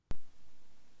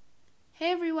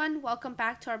Hey everyone, welcome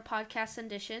back to our podcast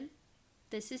edition.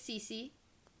 This is Cece,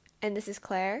 And this is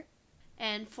Claire.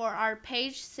 and for our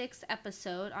page 6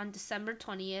 episode on December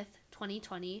 20th,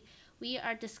 2020, we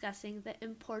are discussing the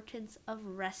importance of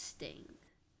resting.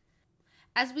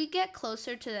 As we get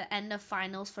closer to the end of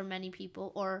finals for many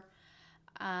people, or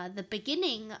the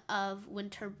beginning of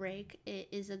winter break, it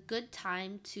is a good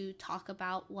time to talk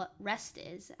about what rest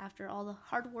is after all the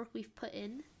hard work we've put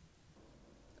in.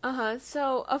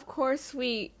 So, of course,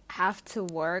 we have to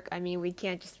work. I mean, we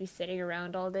can't just be sitting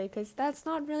around all day because that's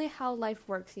not really how life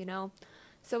works, you know?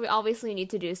 So, we obviously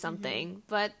need to do something,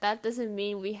 but that doesn't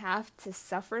mean we have to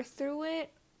suffer through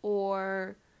it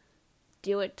or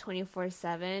do it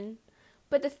 24/7.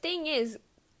 But the thing is,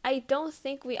 I don't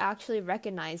think we actually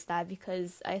recognize that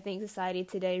because I think society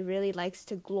today really likes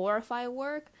to glorify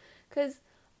work. Because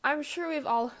I'm sure we've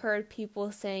all heard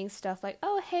people saying stuff like,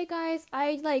 oh, hey guys,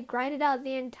 I grinded out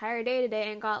the entire day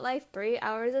today and got 3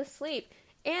 hours of sleep.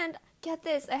 And get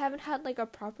this, I haven't had a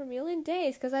proper meal in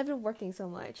days because I've been working so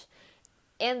much.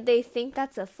 And they think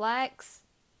that's a flex.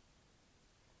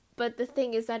 But the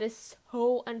thing is that is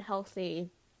so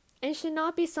unhealthy. And should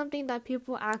not be something that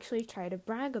people actually try to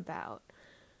brag about.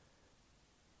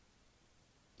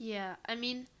 Yeah, I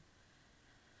mean,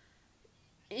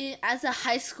 as a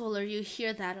high schooler, you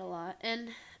hear that a lot. And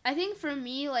I think for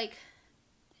me, I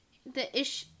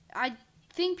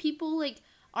think people,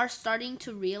 are starting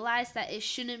to realize that it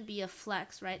shouldn't be a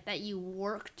flex, right? That you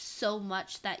worked so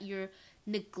much that you're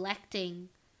neglecting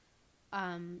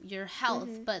your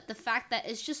health. But the fact that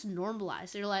it's just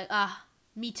normalized. You're like,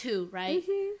 me too, right?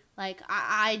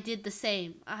 I did the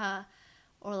same. Or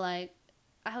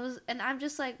I'm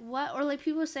just like, what? Or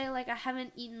people say I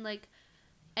haven't eaten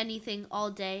anything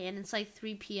all day and it's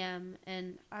 3 p.m.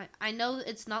 and I know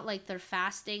it's not they're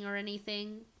fasting or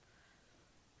anything.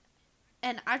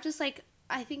 And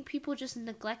I think people just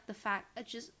neglect the fact I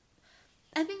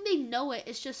think they know it.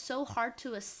 It's just so hard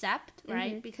to accept,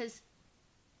 right? Because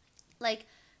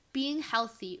being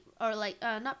healthy or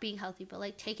not being healthy,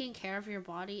 but taking care of your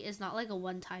body is not a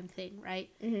one-time thing, right?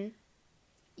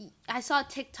 I saw a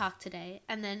TikTok today,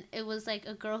 and then it was a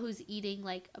girl who's eating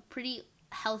a pretty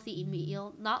healthy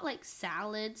meal, not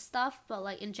salad stuff, but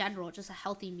in general just a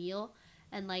healthy meal,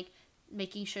 and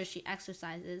making sure she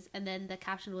exercises. And then the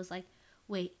caption was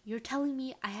wait, you're telling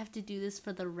me I have to do this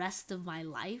for the rest of my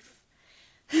life?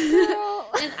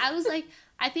 Girl. And I was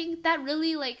I think that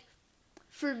really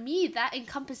for me that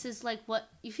encompasses what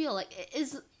you feel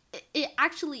it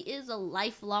actually is a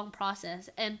lifelong process,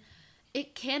 and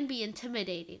it can be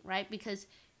intimidating, right? Because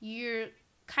you're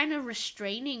kind of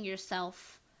restraining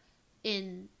yourself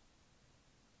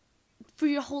for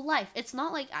your whole life. It's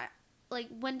not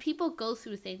when people go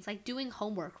through things doing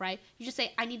homework, right? You just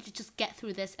say, I need to just get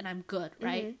through this and I'm good,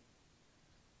 right?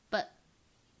 But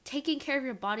taking care of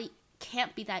your body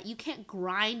can't be that. You can't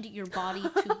grind your body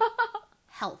to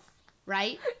health,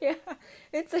 right? Yeah,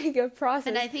 it's a process.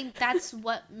 And I think that's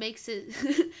what makes it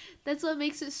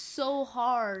so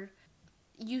hard.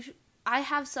 I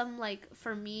have some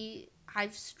for me,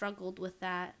 I've struggled with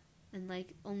that, and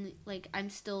only I'm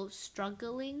still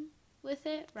struggling with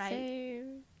it, right?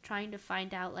 Same. Trying to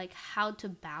find out how to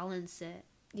balance it.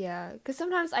 Yeah, because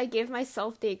sometimes I give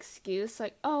myself the excuse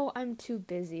oh, I'm too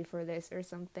busy for this or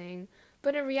something.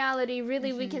 But in reality,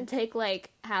 really, we can take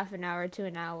half an hour to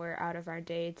an hour out of our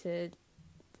day to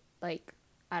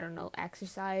I don't know,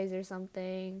 exercise or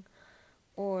something.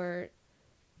 Or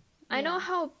I know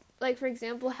how for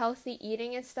example, healthy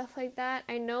eating and stuff like that.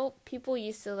 I know people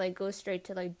used to go straight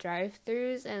to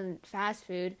drive-thrus and fast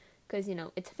food because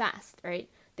it's fast, right?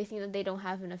 They think that they don't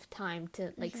have enough time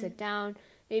to sit down,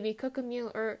 maybe cook a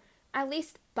meal, or at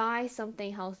least buy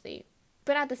something healthy.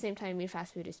 But at the same time, I mean,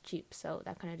 fast food is cheap, so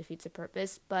that kind of defeats the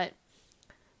purpose. But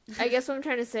I guess what I'm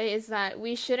trying to say is that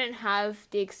we shouldn't have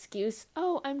the excuse,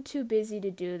 oh, I'm too busy to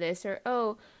do this, or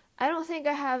oh, I don't think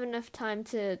I have enough time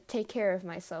to take care of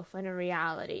myself. When in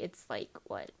reality, it's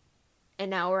what,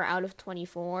 an hour out of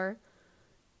 24?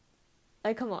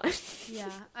 Come on.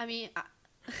 Yeah, I mean,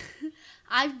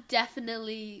 I've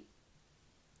definitely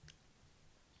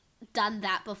done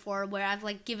that before, where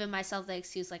I've given myself the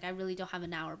excuse I really don't have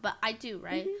an hour, but I do,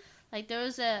 right? There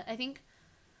was I think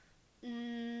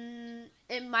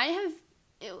it might have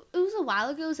it was a while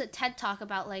ago. It was a TED Talk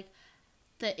about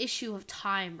the issue of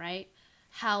time, right?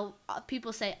 How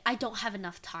people say I don't have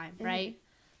enough time, right?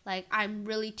 I'm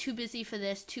really too busy for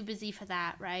this, too busy for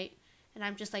that, right? And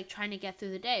I'm just trying to get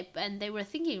through the day. And they were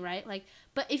thinking, right,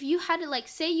 but if you had to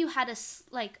say you had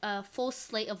a full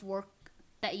slate of work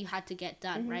that you had to get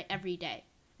done, right, every day,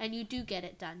 and you do get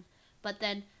it done, but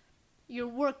then your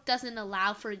work doesn't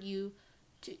allow for you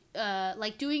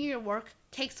like doing your work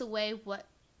takes away what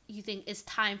you think is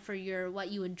time for what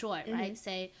you enjoy, right?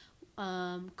 Say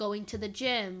going to the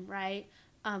gym, right?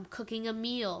 Cooking a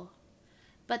meal.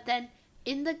 But then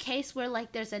in the case where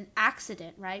like there's an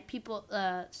accident, right? People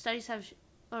studies have,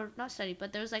 or not study,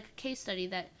 but there was like a case study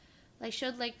that like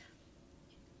showed like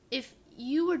if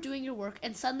you were doing your work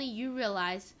and suddenly you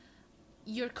realize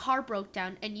your car broke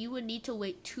down and you would need to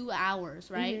wait 2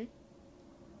 hours, right?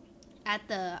 At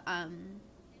the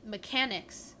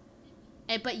mechanics,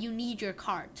 but you need your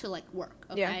car to like work,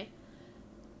 okay? Yeah.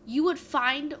 You would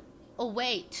find a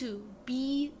way to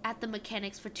be at the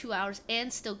mechanics for 2 hours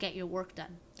and still get your work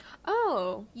done.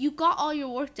 Oh. You got all your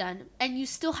work done and you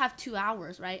still have 2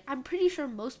 hours, right? I'm pretty sure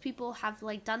most people have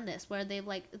like done this where they've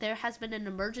like, there has been an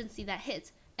emergency that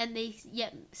hits and they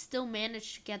yet still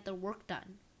manage to get their work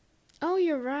done. Oh,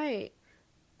 you're right.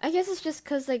 I guess it's just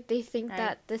because like they think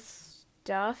that this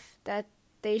stuff that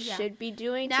they should be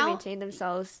doing to maintain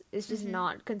themselves is just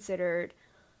not considered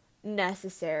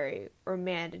necessary or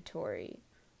mandatory.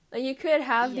 Like you could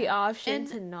have the option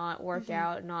to not work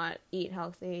out, not eat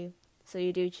healthy, so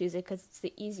you do choose it because it's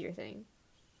the easier thing.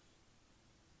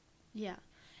 Yeah.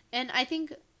 And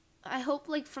I hope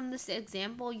like from this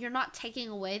example, you're not taking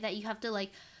away that you have to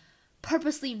like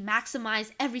purposely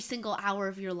maximize every single hour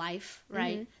of your life,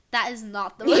 right? That is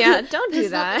not the don't do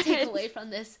that. Not the takeaway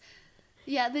from this.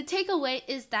 Yeah, the takeaway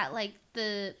is that like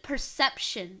the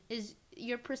perception is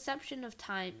your perception of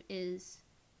time is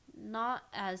not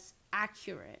as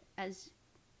accurate as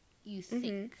you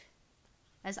think,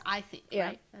 as I think,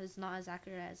 right? It's not as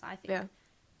accurate as I think,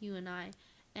 you and I.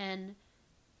 And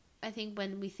I think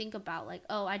when we think about like,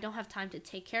 oh, I don't have time to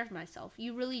take care of myself,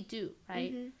 you really do,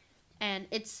 right? And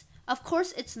it's, of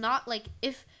course, it's not like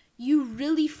if you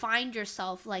really find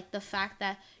yourself like the fact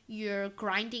that you're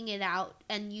grinding it out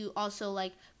and you also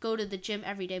like go to the gym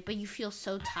every day, but you feel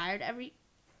so tired every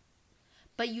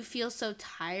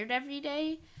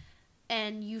day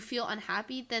and you feel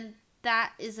unhappy, then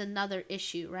that is another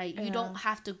issue, right? You don't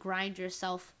have to grind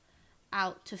yourself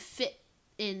out to fit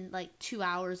in like 2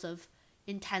 hours of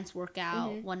intense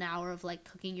workout, 1 hour of like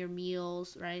cooking your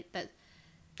meals, right?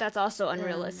 That's also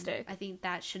unrealistic. I think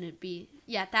that shouldn't be.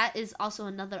 Yeah, that is also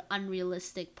another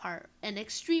unrealistic part, an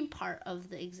extreme part of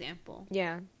the example.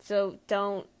 Yeah, so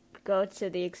don't go to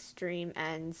the extreme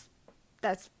ends.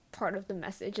 That's part of the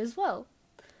message as well.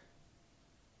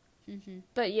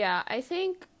 But yeah, I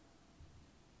think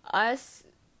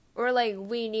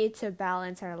we need to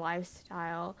balance our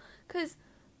lifestyle, because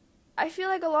I feel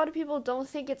like a lot of people don't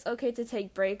think it's okay to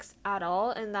take breaks at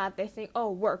all, and that they think,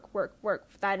 oh, work,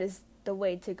 that is the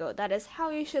way to go. That is how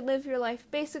you should live your life,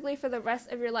 basically for the rest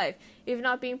of your life. If you're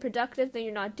not being productive, then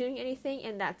you're not doing anything,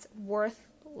 and that's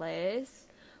worthless.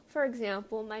 For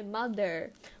example, my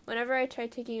mother, whenever I try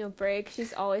taking a break,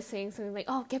 she's always saying something like,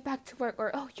 oh, get back to work,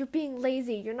 or, oh, you're being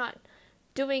lazy, you're not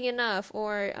doing enough,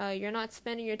 or you're not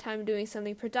spending your time doing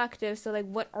something productive, so, like,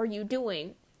 what are you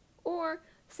doing? Or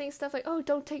saying stuff like, oh,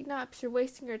 don't take naps, you're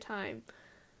wasting your time.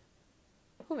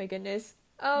 Oh my goodness.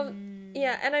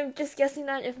 Yeah, and I'm just guessing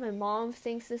that if my mom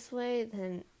thinks this way,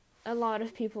 then a lot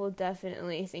of people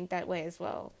definitely think that way as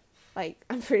well. Like,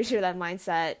 I'm pretty sure that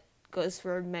mindset goes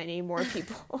for many more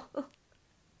people.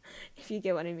 If you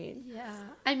get what I mean. Yeah.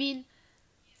 I mean,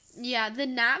 yeah, the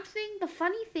nap thing, the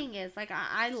funny thing is, like,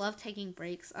 I love taking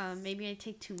breaks. Maybe I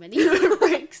take too many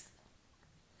breaks.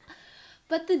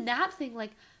 But the nap thing,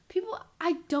 like,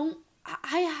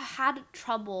 I had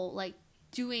trouble, like,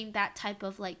 doing that type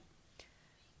of, like,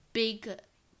 big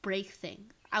break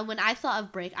thing. When I thought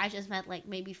of break, I just meant, like,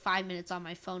 maybe 5 minutes on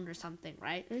my phone or something,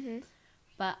 right?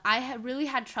 But I really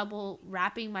had trouble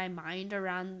wrapping my mind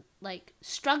around, like,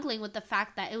 struggling with the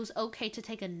fact that it was okay to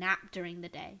take a nap during the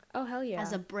day. Oh, hell yeah.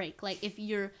 As a break. Like, if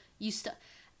you're used to...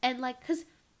 And, like, because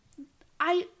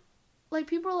like,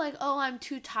 people are like, oh, I'm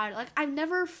too tired. Like, I've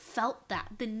never felt that.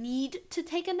 The need to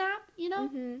take a nap, you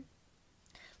know?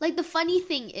 Like, the funny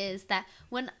thing is that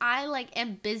when I, like,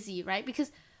 am busy, right?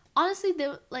 Because, honestly,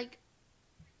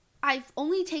 I've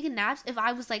only taken naps if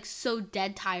I was, like, so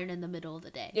dead tired in the middle of the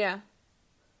day. Yeah.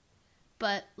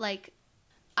 But, like,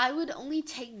 I would only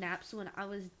take naps when I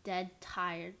was dead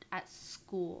tired at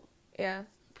school. Yeah.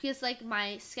 Because, like,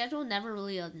 my schedule never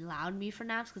really allowed me for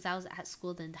naps because I was at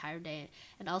school the entire day.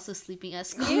 And also sleeping at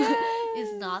school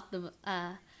is not the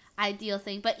ideal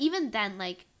thing. But even then,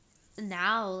 like,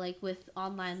 now, like, with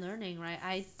online learning, right,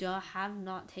 I've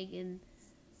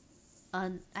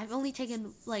only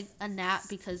taken, like, a nap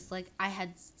because, like, I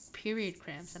had period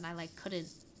cramps and I, like, couldn't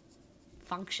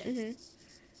function.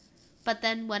 But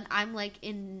then when I'm, like,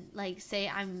 in, like, say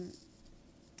I'm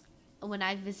when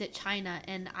I visit China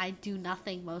and I do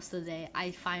nothing most of the day,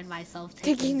 I find myself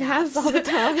taking naps all the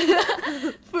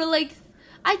time. For like,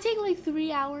 I take like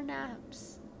 3-hour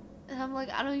naps. And I'm like,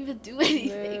 I don't even do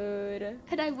anything. Mood.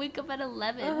 And I wake up at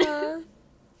 11. Uh-huh.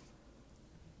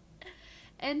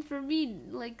 And for me,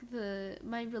 like,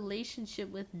 my relationship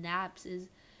with naps is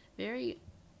very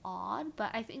odd.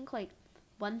 But I think, like,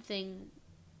 one thing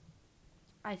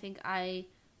I think I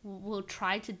will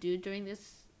try to do during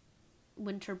this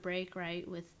winter break, right,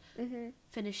 with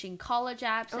finishing college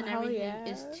apps and everything,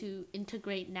 is to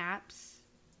integrate naps.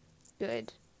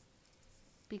 Good.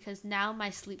 Because now my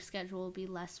sleep schedule will be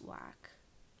less whack.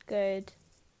 Good.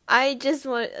 I just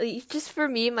for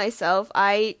me, myself,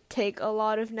 I take a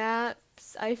lot of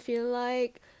naps, I feel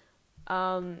like.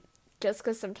 Just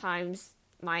because sometimes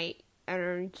my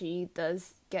energy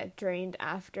does get drained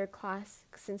after class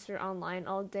since we're online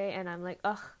all day, and I'm like,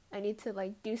 ugh, I need to,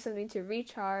 like, do something to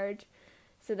recharge.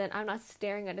 So then I'm not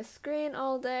staring at a screen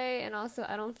all day, and also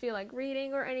I don't feel like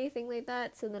reading or anything like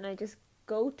that, so then I just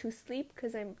go to sleep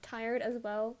because I'm tired as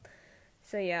well.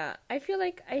 So yeah, I feel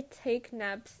like I take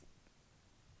naps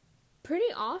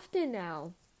pretty often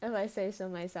now, if I say so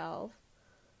myself.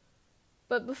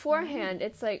 But beforehand,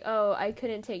 it's like, oh, I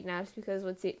couldn't take naps because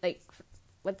what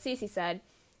Cece said,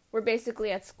 we're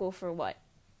basically at school for what?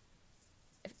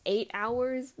 8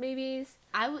 hours, maybe?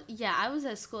 I was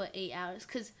at school at 8 hours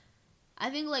because I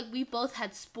think, like, we both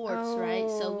had sports, right?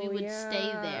 So we would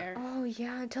stay there. Oh,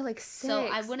 yeah, until, like, 6. So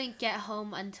I wouldn't get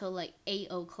home until, like, 8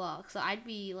 o'clock. So I'd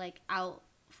be, like, out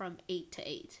from 8 to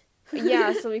 8.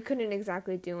 Yeah, so we couldn't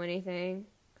exactly do anything.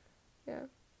 Yeah.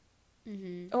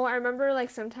 Mm-hmm. Oh, I remember, like,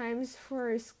 sometimes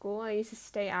for school, I used to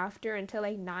stay after until,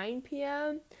 like, 9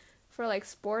 p.m. for, like,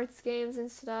 sports games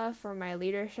and stuff for my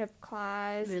leadership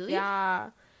class. Really?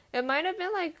 Yeah. It might have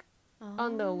been, like,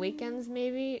 on the weekends,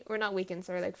 maybe. Or not weekends,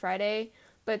 sorry, like, Friday.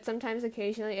 But sometimes,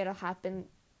 occasionally, it'll happen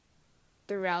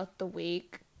throughout the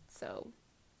week. So,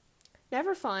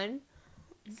 never fun.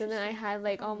 So then I had,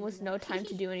 like, almost no time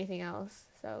to do anything else.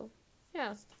 So,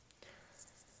 yeah.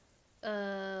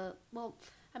 Well,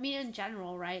 I mean, in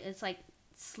general, right? It's like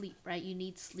sleep, right? You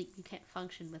need sleep. You can't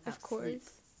function without sleep.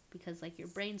 Because, like, your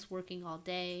brain's working all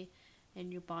day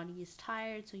and your body is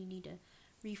tired, so you need to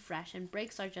refresh. And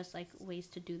breaks are just, like, ways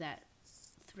to do that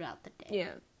throughout the day.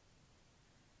 Yeah.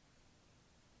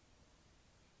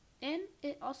 And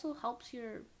it also helps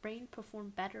your brain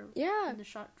perform better in the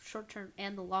short term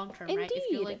and the long term, Indeed. right? If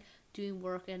you're, like, doing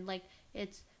work and, like,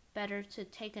 it's better to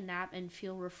take a nap and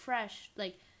feel refreshed.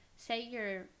 Like, say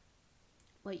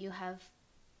you have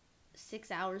 6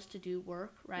 hours to do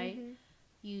work, right? Mm-hmm.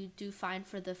 You do fine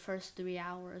for the first 3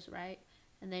 hours, right?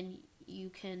 And then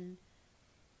you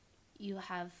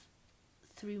have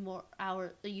 3 more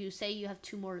hours. You say you have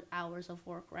 2 more hours of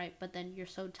work, right? But then you're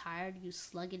so tired, you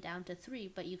slug it down to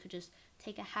 3. But you could just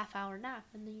take a half-hour nap,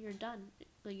 and then you're done.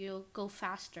 You'll go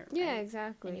faster. Yeah, right?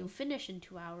 exactly. And you'll finish in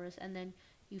 2 hours, and then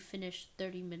you finish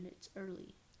 30 minutes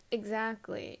early.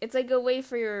 Exactly. It's like a way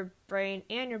for your brain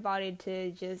and your body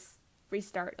to just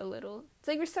restart a little. It's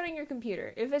like restarting your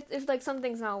computer. If like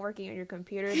something's not working on your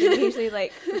computer, then you usually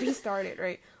like restart it,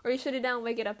 right? Or you shut it down,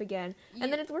 wake it up again,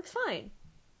 and then it works fine.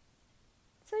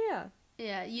 So yeah.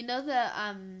 Yeah, you know the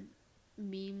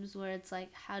memes where it's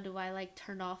like, how do I like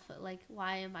turn off, like,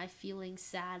 why am I feeling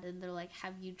sad? And they're like,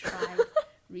 have you tried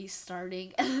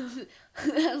restarting?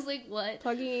 I was like, what?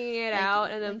 Plugging it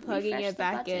out and then plugging it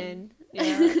back in.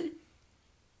 Yeah.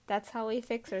 That's how we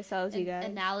fix ourselves, you guys.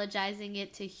 Analogizing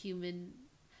it to human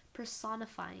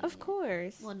personifying. Of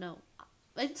course. Well, no.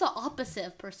 It's the opposite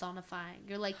of personifying.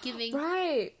 You're like giving...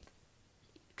 Right.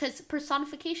 Because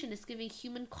personification is giving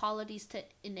human qualities to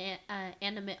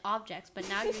inanimate objects, but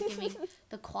now you're giving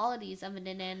the qualities of an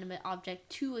inanimate object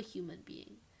to a human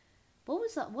being.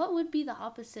 What would be the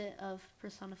opposite of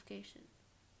personification?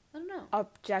 I don't know.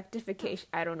 Objectification.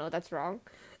 I don't know. That's wrong.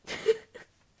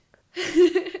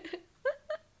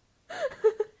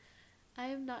 I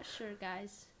am not sure,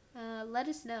 guys. Let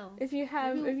us know. If you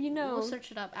know. We'll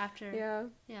search it up after.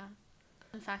 Yeah.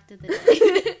 Fun fact of the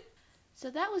day. So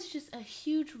that was just a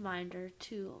huge reminder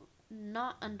to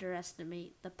not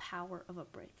underestimate the power of a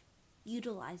break.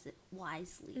 Utilize it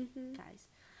wisely, guys.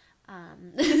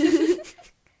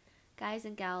 Guys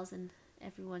and gals and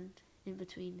everyone in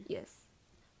between. Yes.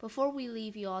 Before we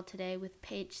leave you all today with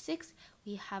page 6,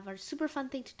 we have our super fun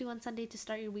thing to do on Sunday to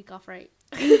start your week off right.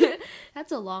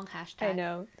 That's a long hashtag. I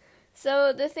know.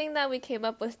 So the thing that we came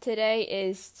up with today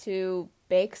is to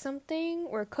bake something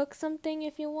or cook something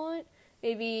if you want.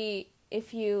 Maybe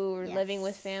if you're living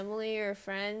with family or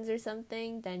friends or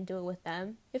something, then do it with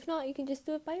them. If not, you can just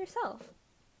do it by yourself.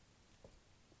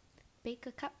 Bake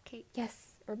a cupcake.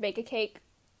 Yes. Or bake a cake,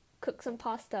 cook some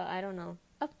pasta, I don't know.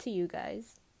 Up to you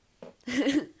guys.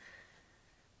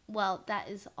 Well, that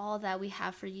is all that we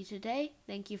have for you today.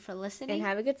 Thank you for listening. And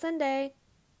have a good Sunday.